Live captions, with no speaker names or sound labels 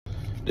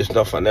It's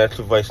not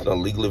financial advice, not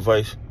legal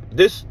advice.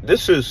 This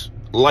is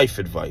life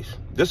advice.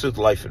 This is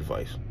life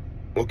advice.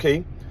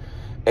 Okay?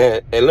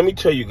 And let me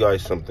tell you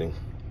guys something.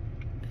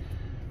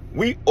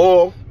 We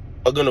all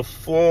are going to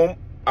form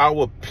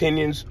our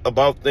opinions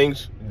about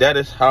things. That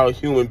is how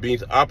human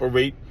beings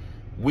operate.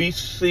 We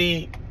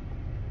see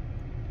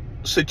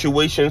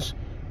situations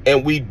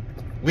and we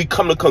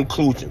come to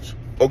conclusions.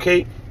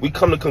 Okay? We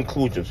come to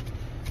conclusions.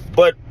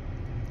 But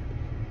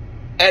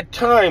at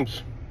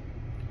times,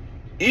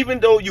 even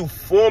though you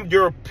formed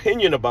your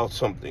opinion about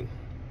something,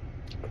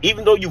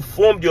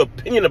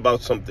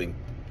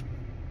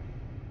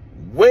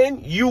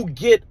 when you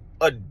get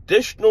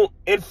additional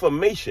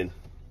information,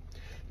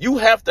 you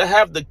have to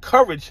have the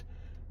courage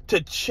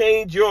to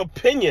change your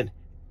opinion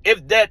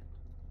if that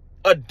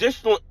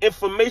additional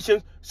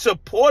information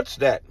supports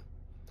that.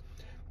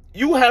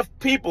 You have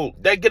people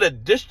that get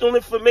additional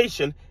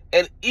information,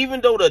 and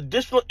even though the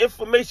additional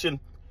information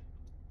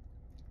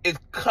is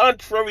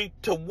contrary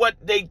to what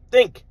they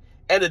think,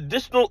 and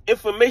additional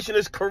information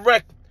is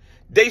correct,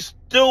 they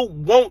still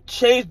won't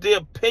change their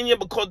opinion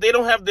because they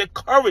don't have the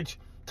courage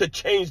to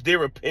change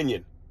their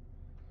opinion.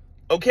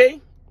 Okay?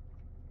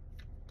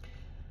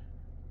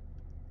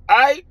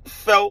 I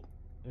felt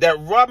that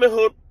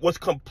Robinhood was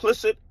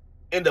complicit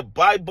in the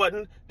buy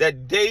button,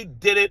 that they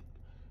did it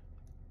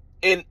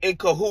in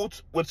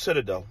cahoots with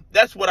Citadel.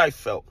 That's what I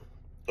felt.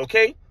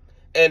 Okay?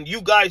 And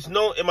you guys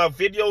know in my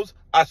videos,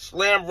 I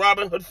slammed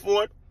Robinhood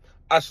for it.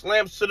 I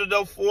slammed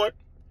Citadel for it,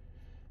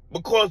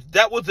 because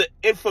that was the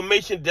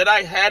information that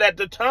I had at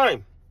the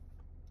time.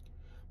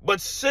 But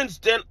since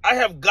then, I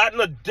have gotten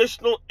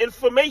additional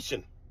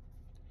information.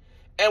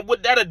 And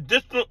with that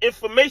additional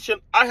information,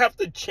 I have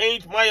to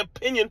change my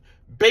opinion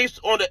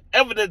based on the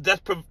evidence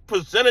that's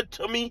presented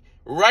to me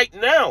right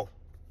now.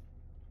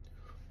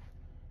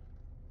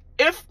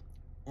 If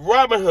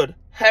Robinhood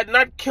had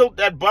not killed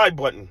that buy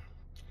button,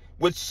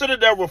 with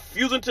Citadel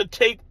refusing to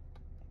take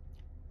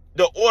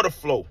the order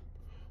flow,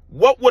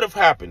 what would have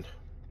happened?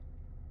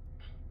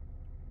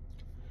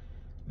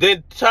 The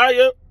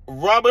entire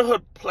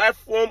Robinhood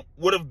platform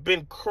would have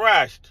been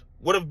crashed,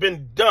 would have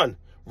been done.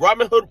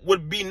 Robinhood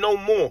would be no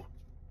more.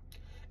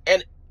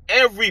 And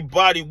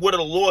everybody would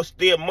have lost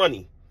their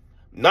money.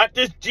 Not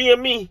just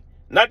GME,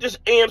 not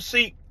just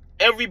AMC,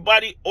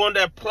 everybody on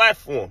that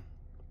platform.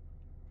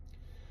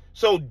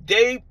 So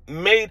they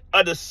made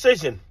a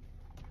decision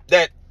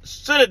that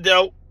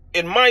Citadel,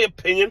 in my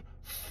opinion,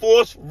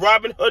 forced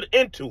Robinhood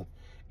into.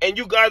 And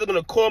you guys are going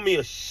to call me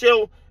a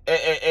shill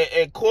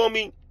and call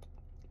me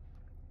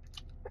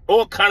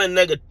all kind of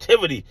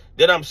negativity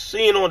that I'm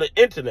seeing on the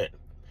internet.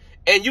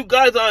 And you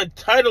guys are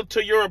entitled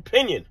to your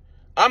opinion.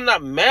 I'm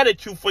not mad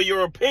at you for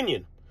your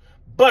opinion.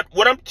 But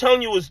what I'm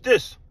telling you is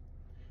this.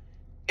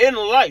 In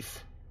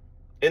life,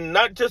 and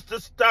not just the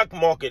stock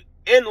market,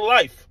 in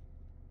life,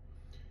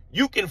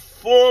 you can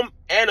form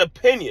an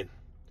opinion.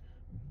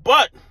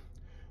 But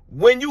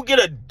when you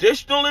get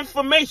additional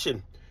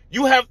information,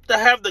 you have to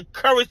have the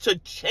courage to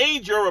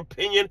change your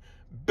opinion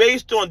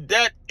based on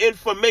that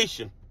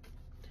information.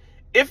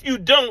 If you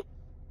don't,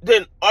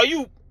 then are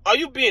you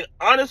being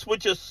honest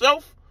with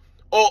yourself,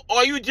 or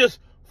are you just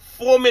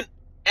forming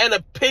an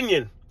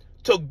opinion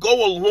to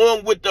go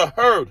along with the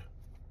herd?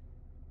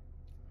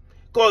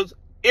 Because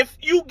if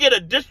you get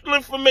additional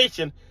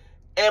information,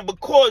 and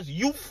because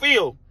you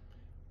feel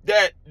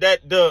that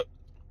the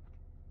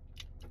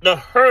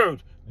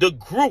herd, the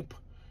group,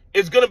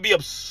 is going to be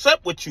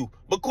upset with you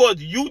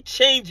because you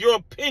change your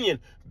opinion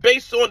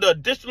based on the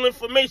additional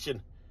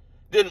information,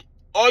 then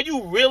are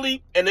you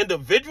really an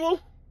individual?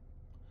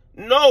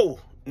 No,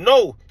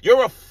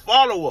 you're a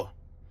follower.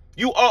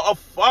 You are a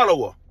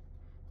follower,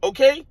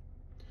 okay?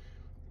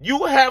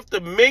 You have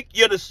to make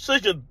your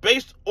decision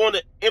based on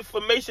the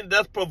information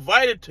that's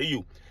provided to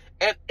you.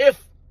 And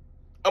if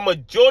a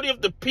majority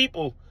of the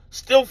people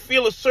still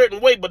feel a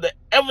certain way, but the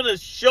evidence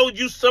showed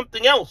you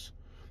something else,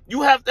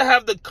 you have to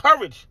have the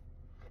courage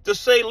to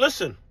say,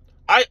 listen,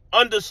 I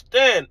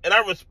understand and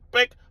I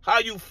respect how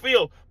you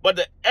feel, but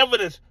the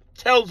evidence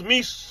tells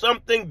me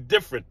something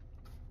different,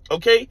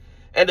 okay?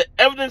 And the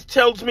evidence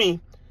tells me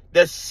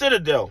that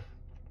Citadel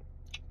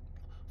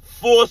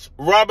forced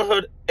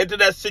Robinhood into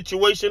that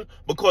situation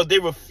because they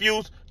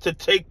refused to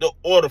take the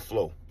order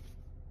flow,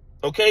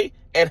 okay?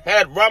 And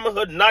had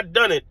Robinhood not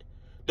done it,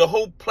 the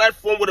whole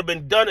platform would have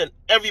been done and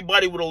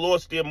everybody would have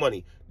lost their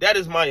money. That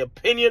is my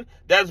opinion.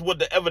 That is what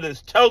the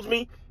evidence tells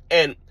me.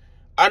 And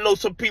I know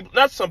some people,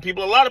 not some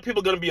people, a lot of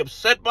people are going to be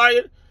upset by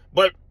it,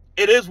 but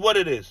it is what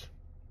it is,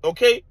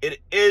 okay? It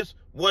is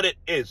what it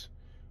is.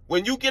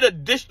 When you get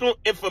additional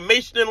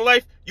information in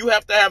life, you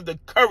have to have the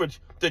courage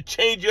to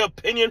change your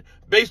opinion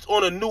based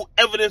on a new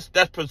evidence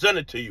that's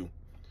presented to you.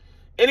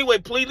 Anyway,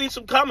 please leave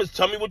some comments.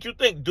 Tell me what you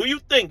think. Do you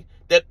think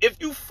that if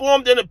you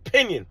formed an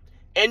opinion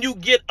and you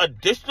get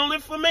additional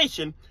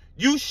information,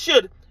 you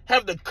should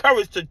have the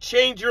courage to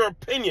change your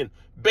opinion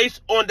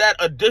based on that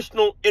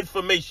additional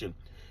information?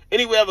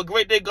 Anyway, have a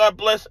great day. God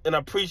bless, and I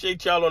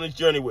appreciate y'all on this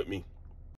journey with me.